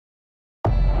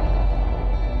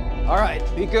All right,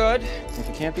 be good. If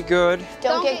you can't be good.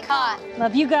 Don't get caught.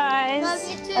 Love you guys. Love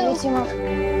you too. Love you too, Mom.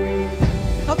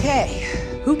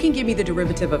 Okay, who can give me the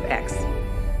derivative of X?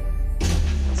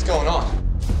 What's going on?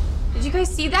 Did you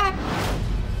guys see that?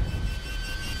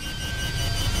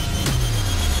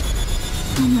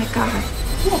 Oh my god.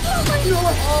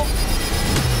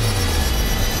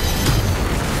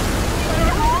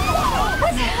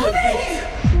 What's happening?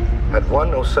 At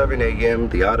 1:07 a.m.,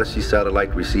 the Odyssey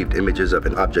satellite received images of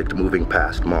an object moving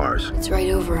past Mars. It's right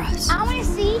over us. I want to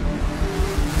see.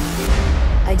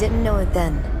 I didn't know it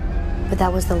then, but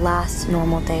that was the last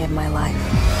normal day of my life.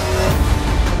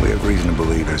 We have reason to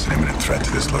believe there's an imminent threat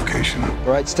to this location.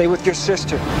 All right, stay with your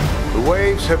sister. The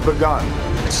waves have begun.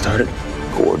 It started.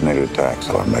 Coordinated attacks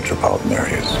on metropolitan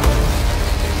areas.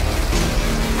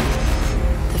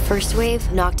 The first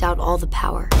wave knocked out all the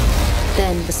power.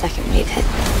 Then the second wave hit.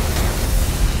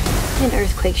 An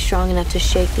earthquake strong enough to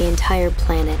shake the entire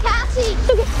planet. Cassie!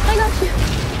 Okay, I got you.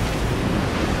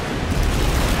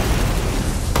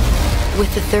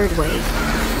 With the third wave,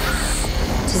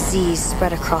 disease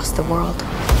spread across the world.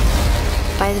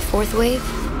 By the fourth wave,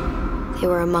 they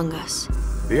were among us.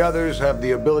 The others have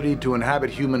the ability to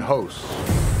inhabit human hosts.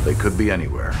 They could be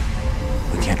anywhere.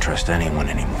 We can't trust anyone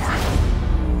anymore.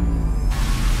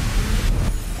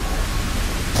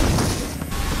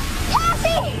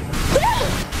 Cassie!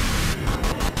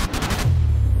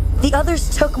 The others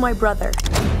took my brother,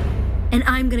 and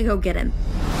I'm gonna go get him.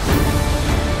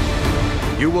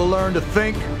 You will learn to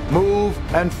think, move,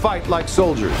 and fight like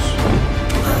soldiers.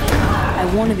 I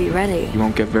want to be ready. You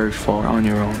won't get very far on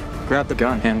your own. Grab the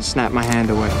gun and snap my hand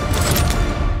away.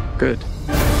 Good.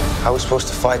 How are we supposed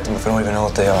to fight them if we don't even know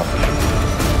what they are?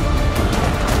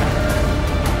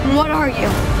 What are you?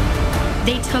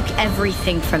 They took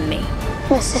everything from me.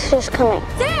 My sister's coming.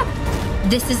 Sam!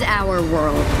 This is our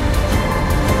world.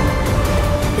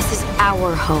 This is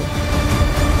our home.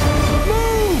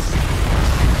 Move!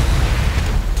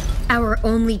 Our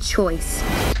only choice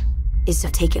is to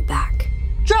take it back.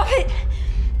 Drop it!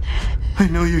 I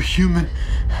know you're human.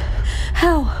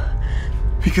 How?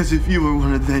 Because if you were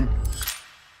one of them,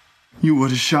 you would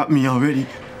have shot me already.